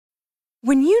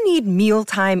When you need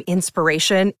mealtime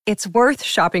inspiration, it's worth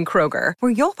shopping Kroger,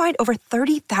 where you'll find over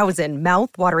 30,000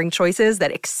 mouth-watering choices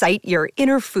that excite your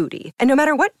inner foodie. And no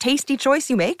matter what tasty choice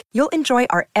you make, you'll enjoy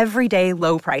our everyday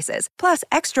low prices, plus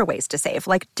extra ways to save,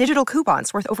 like digital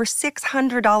coupons worth over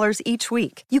 $600 each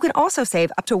week. You can also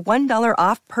save up to $1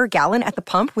 off per gallon at the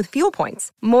pump with fuel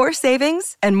points. More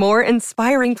savings and more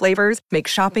inspiring flavors make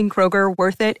shopping Kroger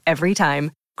worth it every time.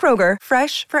 Kroger,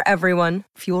 fresh for everyone.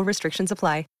 Fuel restrictions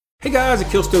apply. Hey guys,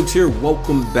 Akil Stokes here.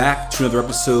 Welcome back to another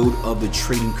episode of the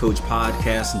Trading Coach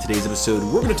Podcast. In today's episode,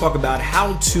 we're going to talk about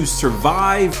how to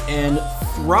survive and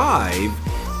thrive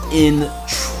in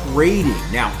trading.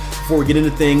 Now, before we get into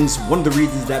things, one of the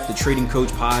reasons that the Trading Coach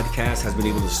Podcast has been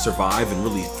able to survive and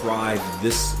really thrive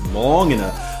this long in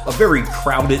a very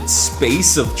crowded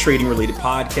space of trading-related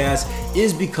podcasts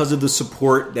is because of the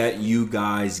support that you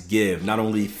guys give. Not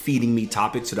only feeding me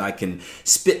topics so that I can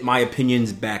spit my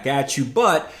opinions back at you,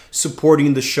 but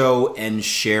supporting the show and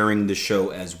sharing the show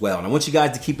as well. And I want you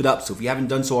guys to keep it up. So if you haven't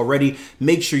done so already,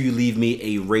 make sure you leave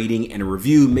me a rating and a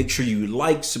review. Make sure you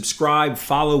like, subscribe,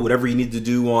 follow, whatever you need to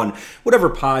do on whatever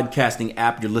podcasting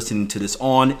app you're listening to this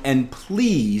on. And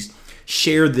please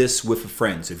share this with a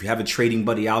friend. So if you have a trading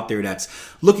buddy out there that's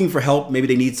looking for help, maybe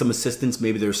they need some assistance,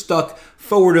 maybe they're stuck,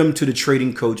 forward them to the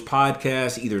Trading Coach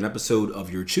Podcast, either an episode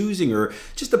of your choosing or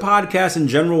just a podcast in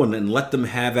general, and then let them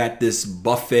have at this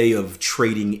buffet of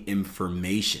trading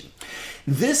information.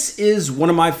 This is one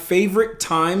of my favorite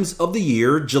times of the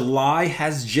year. July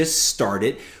has just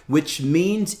started, which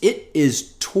means it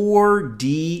is Tour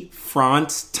de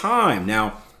France time.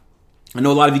 Now, I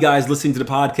know a lot of you guys listening to the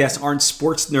podcast aren't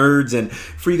sports nerds, and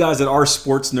for you guys that are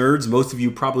sports nerds, most of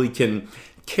you probably can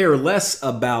care less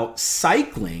about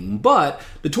cycling, but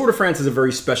the Tour de France is a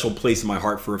very special place in my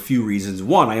heart for a few reasons.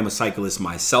 One, I am a cyclist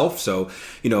myself, so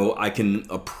I can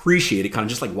appreciate it, kind of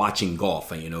just like watching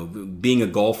golf. Being a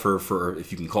golfer, for,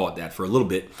 if you can call it that, for a little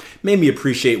bit, made me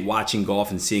appreciate watching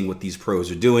golf and seeing what these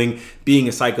pros are doing. Being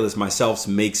a cyclist myself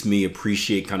makes me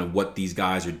appreciate kind of what these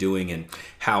guys are doing and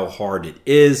how hard it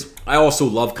is. I also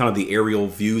love kind of the aerial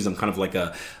views. I'm kind of like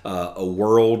a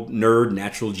world nerd.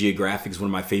 Natural Geographic is one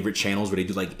of my favorite channels where they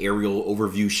do like aerial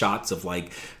overview shots of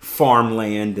like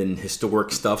farmland and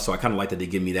historic stuff. So I kind of like that they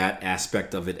give me that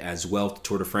aspect of it as well, the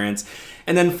Tour de France.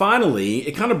 And then finally,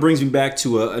 it kind of brings me back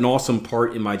to an awesome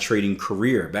part in my trading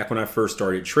career. Back when I first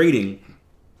started trading,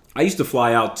 I used to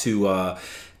fly out to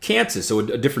Kansas, so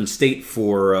a different state,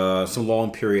 for some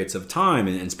long periods of time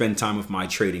and spend time with my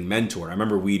trading mentor. I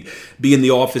remember we'd be in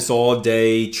the office all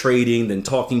day trading, then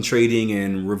talking trading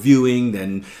and reviewing,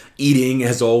 then eating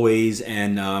as always.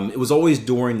 And it was always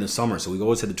during the summer. So we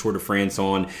always had the Tour de France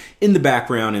on in the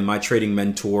background. And my trading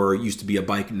mentor used to be a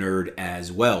bike nerd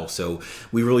as well. So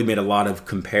we really made a lot of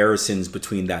comparisons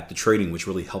between that to trading, which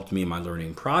really helped me in my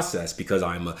learning process because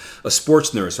I'm a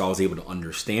sports nerd. So I was able to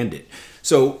understand it.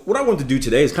 So what I want to do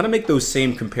today is kind of make those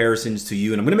same comparisons to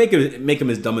you. And I'm going to make them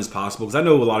as dumb as possible because I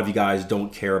know a lot of you guys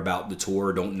don't care about the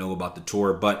tour, don't know about the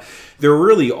tour, but there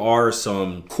really are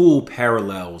some cool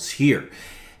parallels here.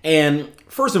 And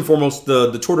first and foremost,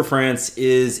 the Tour de France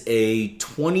is a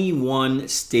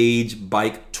 21-stage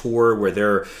bike tour where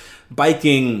they're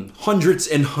biking hundreds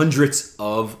and hundreds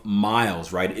of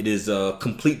miles, right? It is a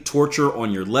complete torture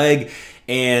on your leg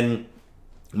and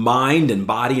mind and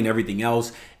body and everything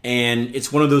else. And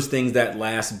it's one of those things that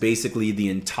lasts basically the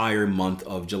entire month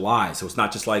of July. So it's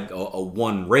not just like a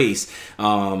one race.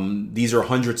 These are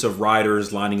hundreds of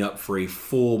riders lining up for a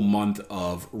full month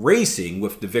of racing,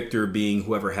 with the victor being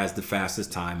whoever has the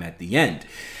fastest time at the end.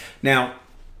 Now,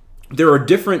 there are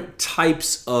different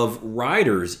types of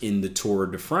riders in the Tour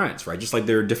de France, right? Just like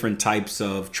there are different types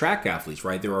of track athletes,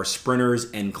 right? There are sprinters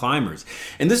and climbers.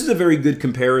 And this is a very good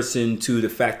comparison to the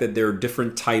fact that there are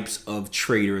different types of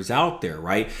traders out there,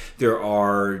 right? There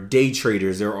are day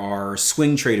traders, there are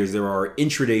swing traders, there are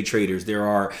intraday traders, there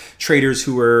are traders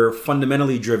who are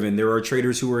fundamentally driven, there are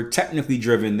traders who are technically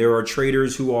driven, there are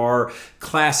traders who are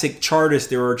classic chartists,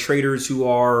 there are traders who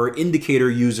are indicator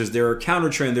users, there are counter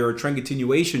trend, there are trend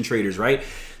continuation traders, right?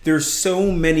 There's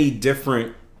so many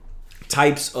different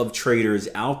types of traders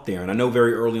out there. And I know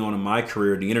very early on in my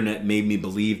career, the internet made me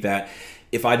believe that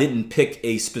if I didn't pick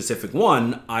a specific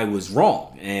one, I was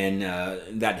wrong. And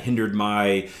that hindered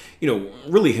my,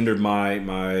 really hindered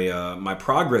my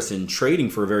progress in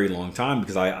trading for a very long time,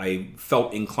 because I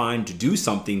felt inclined to do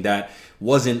something that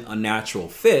wasn't a natural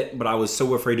fit, but I was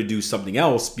so afraid to do something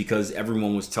else because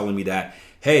everyone was telling me that,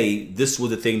 hey, this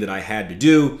was the thing that I had to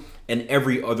do, and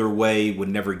every other way would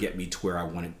never get me to where I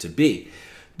wanted to be.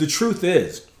 The truth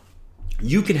is,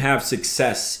 you can have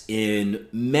success in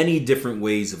many different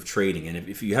ways of trading. And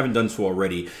if you haven't done so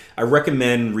already, I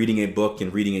recommend reading a book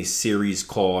and reading a series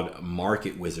called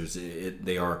Market Wizards.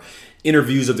 They are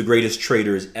interviews of the greatest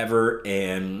traders ever,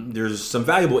 and there's some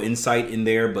valuable insight in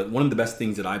there. But one of the best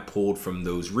things that I pulled from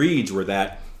those reads were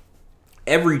that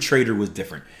every trader was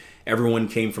different. Everyone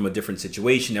came from a different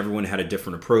situation. Everyone had a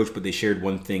different approach, but they shared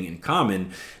one thing in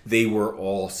common. They were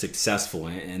all successful.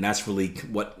 And that's really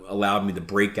what allowed me to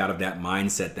break out of that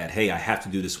mindset that, hey, I have to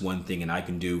do this one thing and I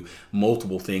can do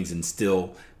multiple things and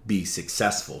still be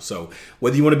successful. So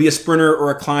whether you want to be a sprinter or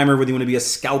a climber, whether you want to be a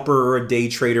scalper or a day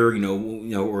trader,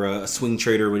 or a swing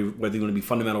trader, whether you want to be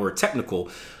fundamental or technical,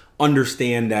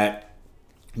 understand that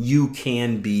you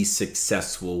can be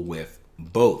successful with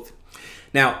both.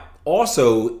 Now,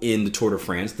 also in the Tour de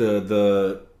France,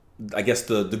 the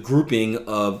grouping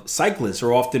of cyclists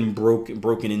are often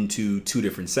broken into two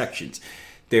different sections.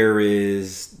 There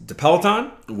is the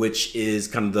peloton, which is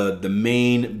kind of the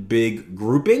main big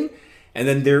grouping, and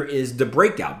then there is the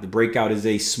breakout. The breakout is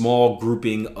a small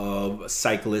grouping of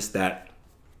cyclists that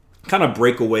kind of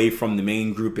break away from the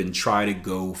main group and try to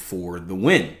go for the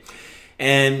win.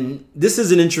 And this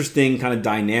is an interesting kind of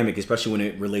dynamic, especially when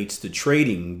it relates to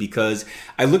trading, because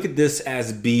I look at this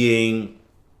as being,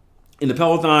 in the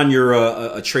peloton, you're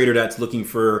a trader that's looking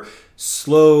for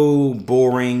slow,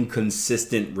 boring,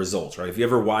 consistent results, right? If you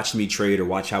ever watch me trade or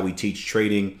watch how we teach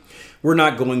trading, we're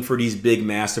not going for these big,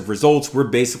 massive results. We're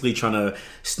basically trying to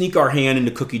sneak our hand in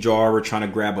the cookie jar. We're trying to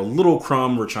grab a little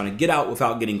crumb. We're trying to get out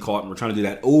without getting caught. And we're trying to do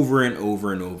that over and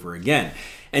over and over again.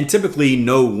 And typically,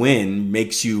 no win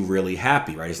makes you really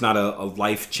happy, right? It's not a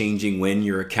life-changing win.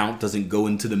 Your account doesn't go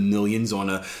into the millions on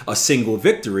a single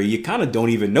victory. You kind of don't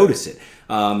even notice it.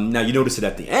 Now, you notice it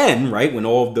at the end, right, when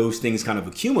all of those things kind of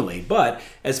accumulate. But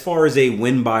as far as a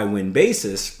win-by-win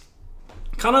basis,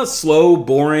 kind of slow,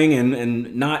 boring,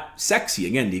 and not sexy.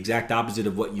 Again, the exact opposite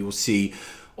of what you'll see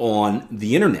on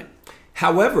the internet.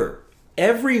 However,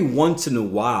 every once in a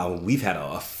while, we've had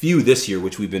a few this year,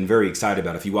 which we've been very excited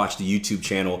about. If you watch the YouTube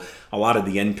channel, a lot of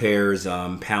the yen pairs,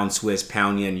 pound Swiss,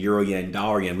 pound yen, euro yen,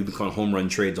 dollar yen, we've been calling home run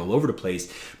trades all over the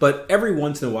place. But every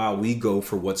once in a while, we go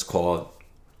for what's called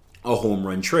a home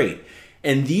run trade.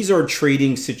 And these are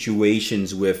trading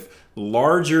situations with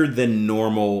larger than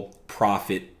normal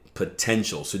profit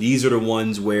potential. So these are the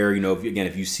ones where,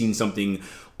 if you've seen something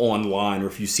online, or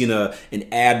if you've seen an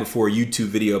ad before a YouTube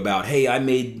video about, hey, I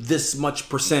made this much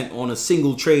 % on a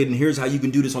single trade, and here's how you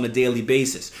can do this on a daily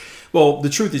basis. Well, the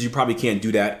truth is you probably can't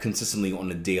do that consistently on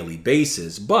a daily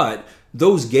basis, but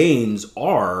those gains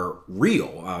are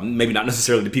real. Maybe not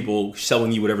necessarily the people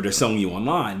selling you whatever they're selling you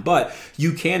online, but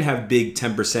you can have big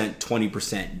 10%,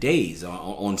 20% days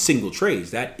on single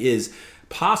trades. That is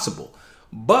possible.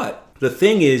 But the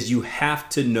thing is, you have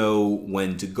to know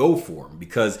when to go for them,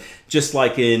 because just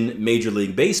like in Major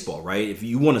League Baseball, right? If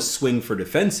you want to swing for the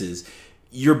fences,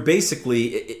 you're basically,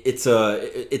 it's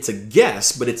a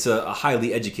guess, but it's a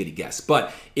highly educated guess.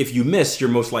 But if you miss, you're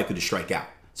most likely to strike out.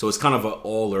 So it's kind of an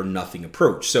all or nothing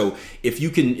approach. So if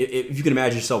you can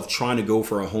imagine yourself trying to go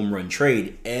for a home run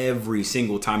trade every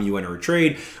single time you enter a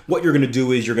trade, what you're going to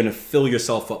do is you're going to fill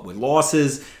yourself up with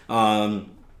losses.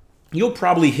 You'll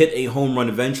probably hit a home run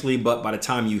eventually, but by the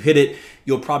time you hit it,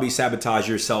 you'll probably sabotage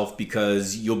yourself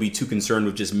because you'll be too concerned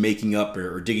with just making up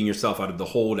or digging yourself out of the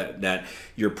hole that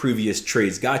your previous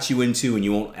trades got you into, and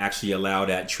you won't actually allow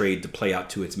that trade to play out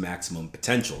to its maximum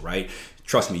potential, right?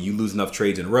 Trust me, you lose enough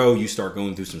trades in a row, you start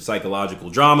going through some psychological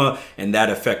drama, and that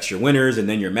affects your winners, and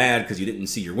then you're mad because you didn't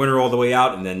see your winner all the way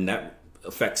out, and then that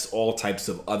affects all types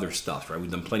of other stuff, right? We've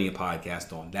done plenty of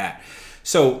podcasts on that.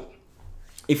 So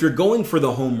if you're going for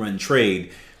the home run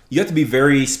trade, you have to be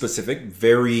very specific,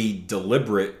 very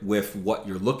deliberate with what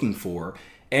you're looking for.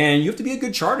 And you have to be a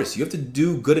good chartist. You have to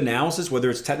do good analysis, whether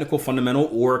it's technical, fundamental,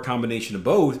 or a combination of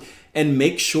both, and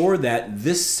make sure that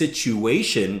this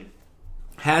situation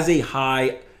has a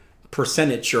high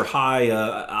percentage or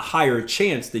a higher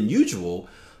chance than usual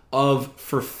of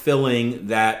fulfilling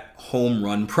that home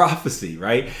run prophecy,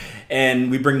 right? And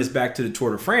we bring this back to the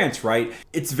Tour de France, right?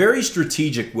 It's very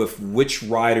strategic with which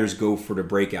riders go for the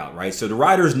breakout, right? So the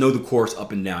riders know the course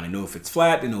up and down. They know if it's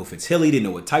flat, they know if it's hilly, they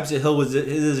know what types of hill it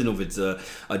is, they know if it's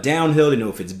a downhill, they know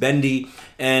if it's bendy.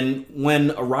 And when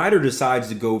a rider decides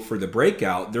to go for the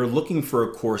breakout, they're looking for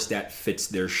a course that fits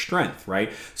their strength,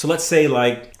 right? So let's say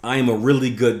like I am a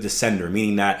really good descender,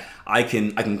 meaning that I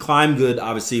can climb good,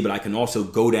 obviously, but I can also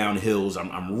go down hills.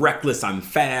 I'm reckless, I'm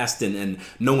fast, and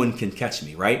no one can catch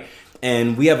me, right?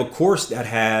 And we have a course that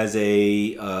has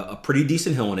a pretty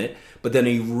decent hill in it, but then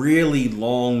a really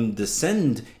long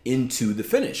descend into the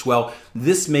finish. Well,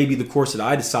 this may be the course that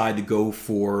I decide to go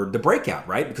for the breakout,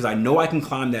 right? Because I know I can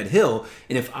climb that hill,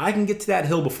 and if I can get to that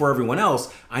hill before everyone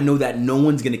else, I know that no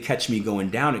one's going to catch me going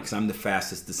down it because I'm the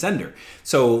fastest descender.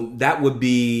 So that would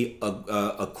be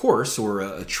a course or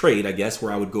a trade, I guess,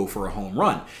 where I would go for a home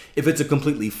run. If it's a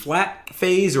completely flat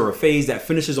phase or a phase that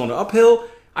finishes on the uphill,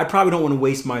 I probably don't want to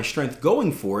waste my strength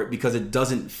going for it because it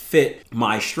doesn't fit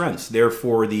my strengths.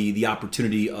 Therefore, the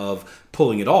opportunity of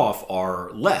pulling it off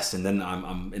are less, and then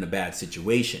I'm in a bad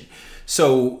situation.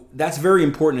 So that's very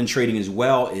important in trading as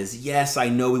well. Is yes, I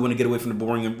know we want to get away from the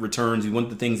boring returns. We want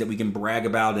the things that we can brag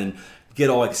about and get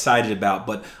all excited about,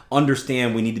 but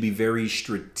understand we need to be very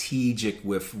strategic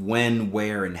with when,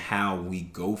 where, and how we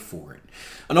go for it.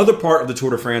 Another part of the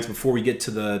Tour de France before we get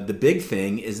to the big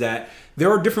thing is that there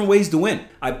are different ways to win.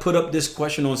 I put up this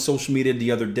question on social media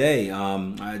the other day.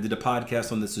 I did a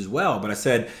podcast on this as well, but I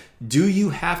said, do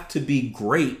you have to be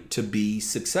great to be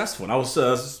successful? And I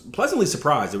was pleasantly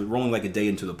surprised. We're only like a day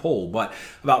into the poll, but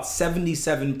about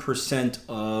 77%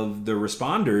 of the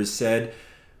responders said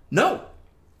no.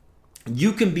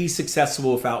 You can be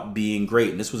successful without being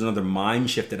great. And this was another mind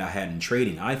shift that I had in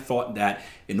trading. I thought that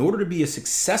in order to be a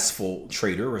successful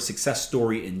trader or a success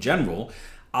story in general,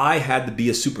 I had to be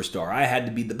a superstar. I had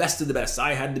to be the best of the best.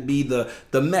 I had to be the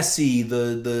Messi,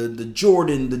 the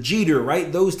Jordan, the Jeter,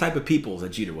 right? Those type of people. The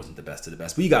Jeter wasn't the best of the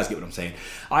best, but you guys get what I'm saying.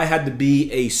 I had to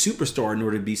be a superstar in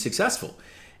order to be successful.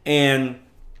 And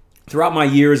throughout my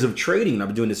years of trading, and I've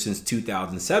been doing this since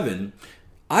 2007,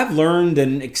 I've learned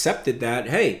and accepted that,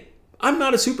 hey, I'm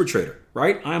not a super trader,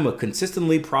 right? I'm a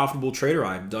consistently profitable trader.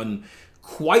 I've done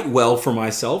quite well for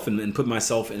myself and put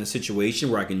myself in a situation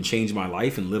where I can change my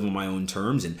life and live on my own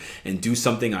terms and do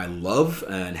something I love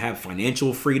and have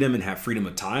financial freedom and have freedom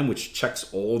of time, which checks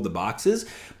all the boxes.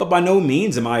 But by no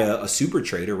means am I a super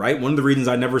trader, right? One of the reasons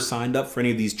I never signed up for any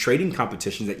of these trading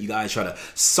competitions that you guys try to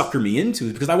sucker me into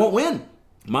is because I won't win.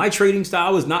 My trading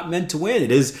style is not meant to win.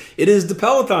 It is the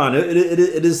Peloton. It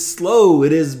is slow.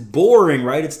 It is boring,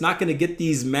 right? It's not going to get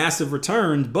these massive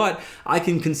returns, but I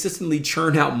can consistently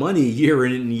churn out money year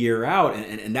in and year out,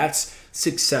 and that's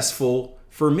successful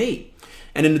for me.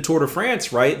 And in the Tour de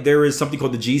France, right, there is something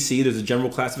called the GC. There's a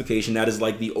general classification that is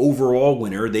like the overall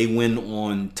winner. They win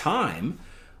on time,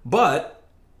 but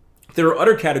there are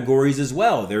other categories as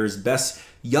well. There's best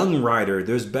young rider,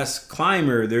 there's best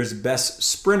climber, there's best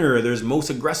sprinter, there's most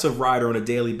aggressive rider on a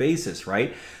daily basis,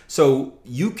 right? So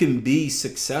you can be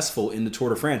successful in the Tour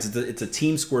de France. It's a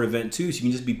team sport event too, so you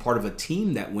can just be part of a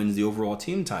team that wins the overall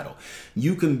team title.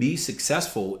 You can be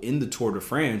successful in the Tour de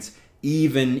France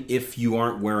even if you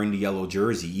aren't wearing the yellow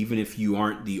jersey, even if you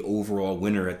aren't the overall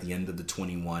winner at the end of the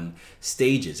 21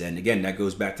 stages. And again, that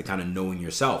goes back to kind of knowing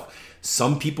yourself.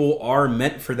 Some people are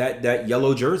meant for that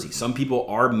yellow jersey. Some people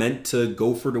are meant to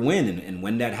go for the win. And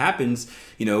when that happens,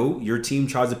 you know, your team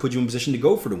tries to put you in position to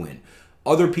go for the win.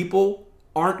 Other people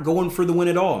aren't going for the win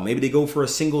at all. Maybe they go for a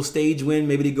single stage win.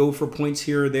 Maybe they go for points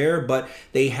here or there, but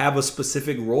they have a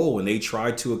specific role and they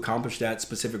try to accomplish that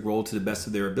specific role to the best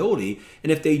of their ability.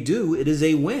 And if they do, it is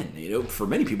a win. You know, for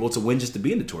many people, it's a win just to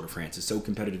be in the Tour de France. It's so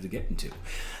competitive to get into.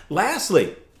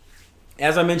 Lastly,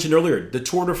 as I mentioned earlier, the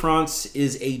Tour de France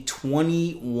is a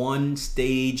 21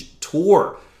 stage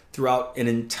tour throughout an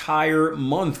entire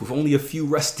month with only a few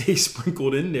rest days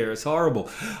sprinkled in there. It's horrible.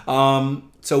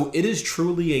 So it is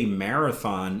truly a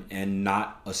marathon and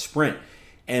not a sprint.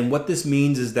 And what this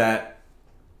means is that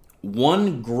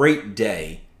one great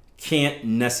day can't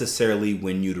necessarily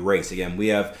win you the race. Again, we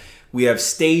have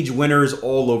stage winners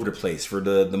all over the place. For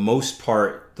the most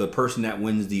part, the person that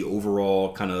wins the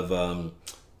overall kind of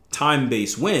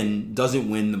time-based win doesn't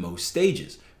win the most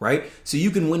stages, right? So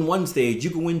you can win one stage, you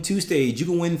can win two stage, you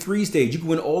can win three stage, you can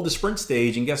win all the sprint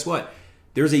stage, and guess what?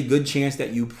 There's a good chance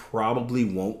that you probably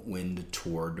won't win the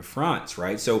Tour de France,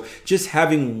 right? So just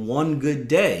having one good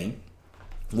day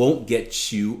won't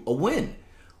get you a win.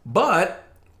 But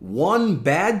one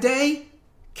bad day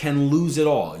can lose it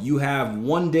all. You have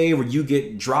one day where you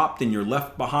get dropped and you're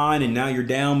left behind and now you're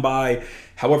down by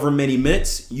however many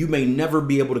minutes. You may never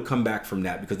be able to come back from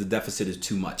that because the deficit is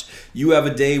too much. You have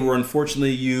a day where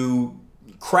unfortunately you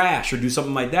crash or do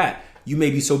something like that. You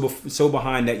may be so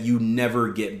behind that you never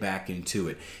get back into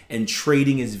it. And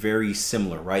trading is very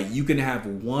similar, right? You can have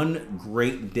one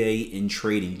great day in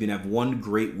trading. You can have one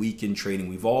great week in trading.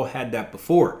 We've all had that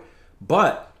before.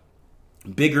 But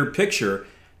bigger picture,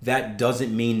 that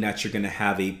doesn't mean that you're going to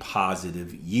have a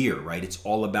positive year, right? It's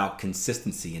all about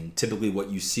consistency. And typically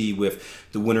what you see with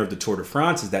the winner of the Tour de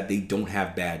France is that they don't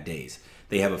have bad days.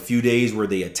 They have a few days where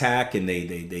they attack and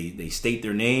they state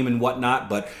their name and whatnot,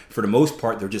 but for the most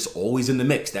part, they're just always in the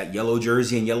mix. That yellow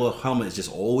jersey and yellow helmet is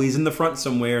just always in the front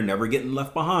somewhere, never getting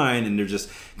left behind, and they're just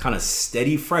kind of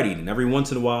steady Freddy. And every once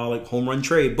in a while, like home run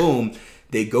trade, boom,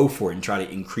 they go for it and try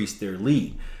to increase their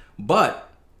lead. But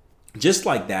just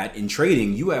like that, in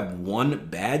trading, you have one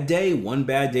bad day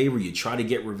where you try to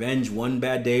get revenge, one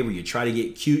bad day where you try to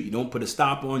get cute, you don't put a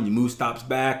stop on, you move stops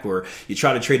back, or you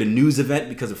try to trade a news event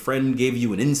because a friend gave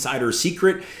you an insider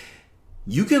secret.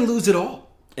 You can lose it all.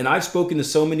 And I've spoken to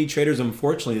so many traders,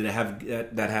 unfortunately,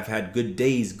 that have had good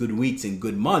days, good weeks, and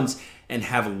good months, and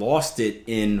have lost it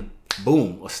in,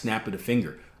 boom, a snap of the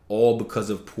finger, all because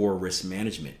of poor risk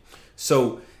management.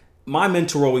 So my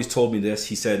mentor always told me this.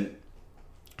 He said,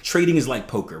 trading is like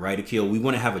poker, right, Akil? We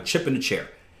want to have a chip in the chair,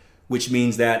 which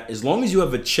means that as long as you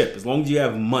have a chip, as long as you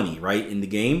have money, right, in the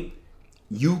game,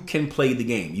 you can play the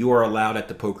game. You are allowed at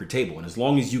the poker table. And as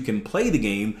long as you can play the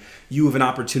game, you have an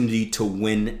opportunity to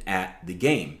win at the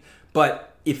game.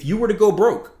 But if you were to go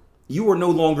broke, you are no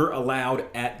longer allowed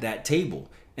at that table.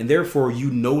 And therefore,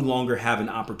 you no longer have an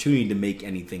opportunity to make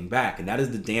anything back. And that is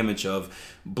the damage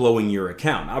of blowing your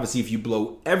account. Obviously, if you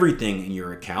blow everything in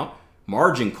your account,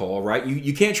 margin call, right?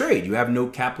 You can't trade. You have no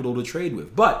capital to trade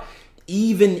with. But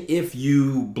even if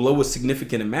you blow a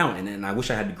significant amount, and I wish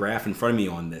I had the graph in front of me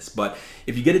on this, but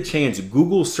if you get a chance,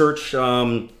 Google search, I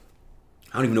don't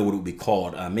even know what it would be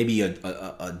called, maybe a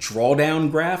drawdown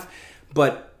graph,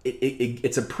 but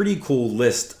it's a pretty cool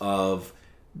list of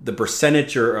the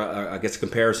percentage, or I guess a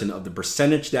comparison of the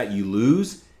percentage that you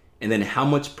lose and then how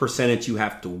much percentage you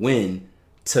have to win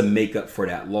to make up for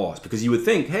that loss. Because you would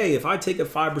think, hey, if I take a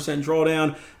 5%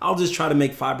 drawdown, I'll just try to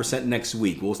make 5% next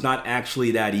week. Well, it's not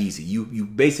actually that easy. You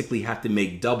basically have to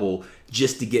make double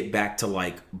just to get back to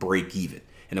like break even.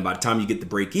 And by the time you get to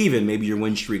break even, maybe your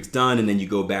win streak's done and then you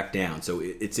go back down. So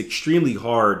it's extremely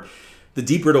hard. The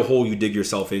deeper the hole you dig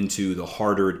yourself into, the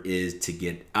harder it is to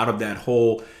get out of that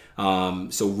hole.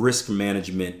 So risk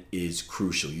management is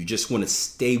crucial. You just want to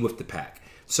stay with the pack.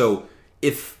 So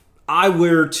if I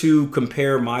were to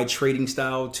compare my trading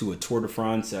style to a Tour de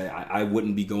France, I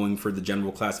wouldn't be going for the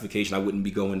general classification. I wouldn't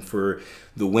be going for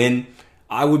the win.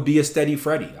 I would be a steady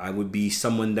Freddy. I would be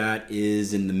someone that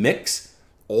is in the mix,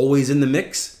 always in the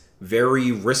mix,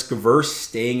 very risk averse,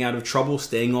 staying out of trouble,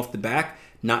 staying off the back,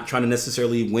 not trying to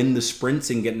necessarily win the sprints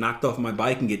and get knocked off my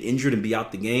bike and get injured and be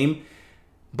out the game,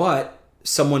 but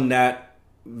someone that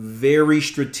very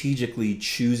strategically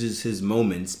chooses his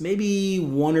moments, maybe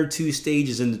one or two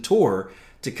stages in the tour,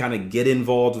 to kind of get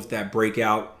involved with that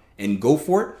breakout and go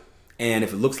for it. And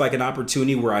if it looks like an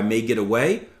opportunity where I may get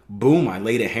away, boom, I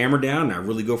lay the hammer down and I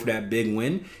really go for that big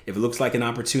win. If it looks like an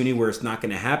opportunity where it's not going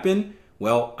to happen,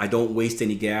 well, I don't waste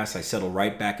any gas. I settle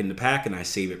right back in the pack and I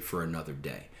save it for another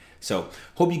day. So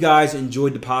hope you guys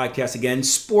enjoyed the podcast. Again,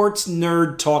 sports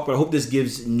nerd talk, but I hope this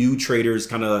gives new traders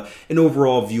kind of an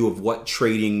overall view of what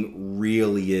trading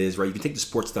really is, right? You can take the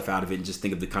sports stuff out of it and just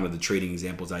think of the kind of the trading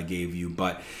examples I gave you,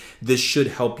 but this should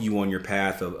help you on your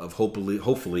path of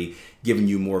hopefully giving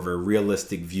you more of a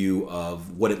realistic view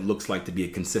of what it looks like to be a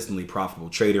consistently profitable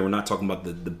trader. We're not talking about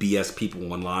the BS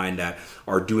people online that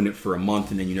are doing it for a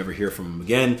month and then you never hear from them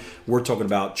again. We're talking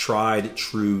about tried,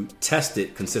 true,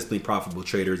 tested, consistently profitable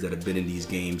traders that have been in these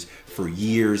games for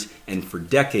years and for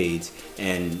decades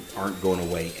and aren't going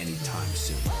away anytime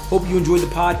soon. Hope you enjoyed the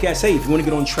podcast. Hey, if you want to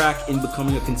get on track in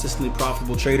becoming a consistently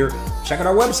profitable trader, check out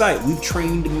our website. We've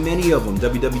trained many of them,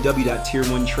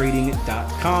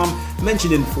 www.tier1trading.com.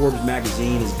 Mentioned in Forbes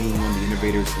magazine as being one of the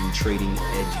innovators in trading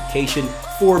education.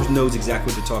 Forbes knows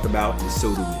exactly what to talk about, and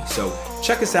so do we. So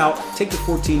check us out. Take the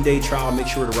 14-day trial. Make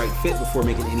sure we're the right fit before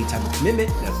making any type of commitment.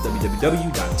 That's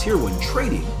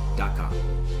www.tier1trading.com.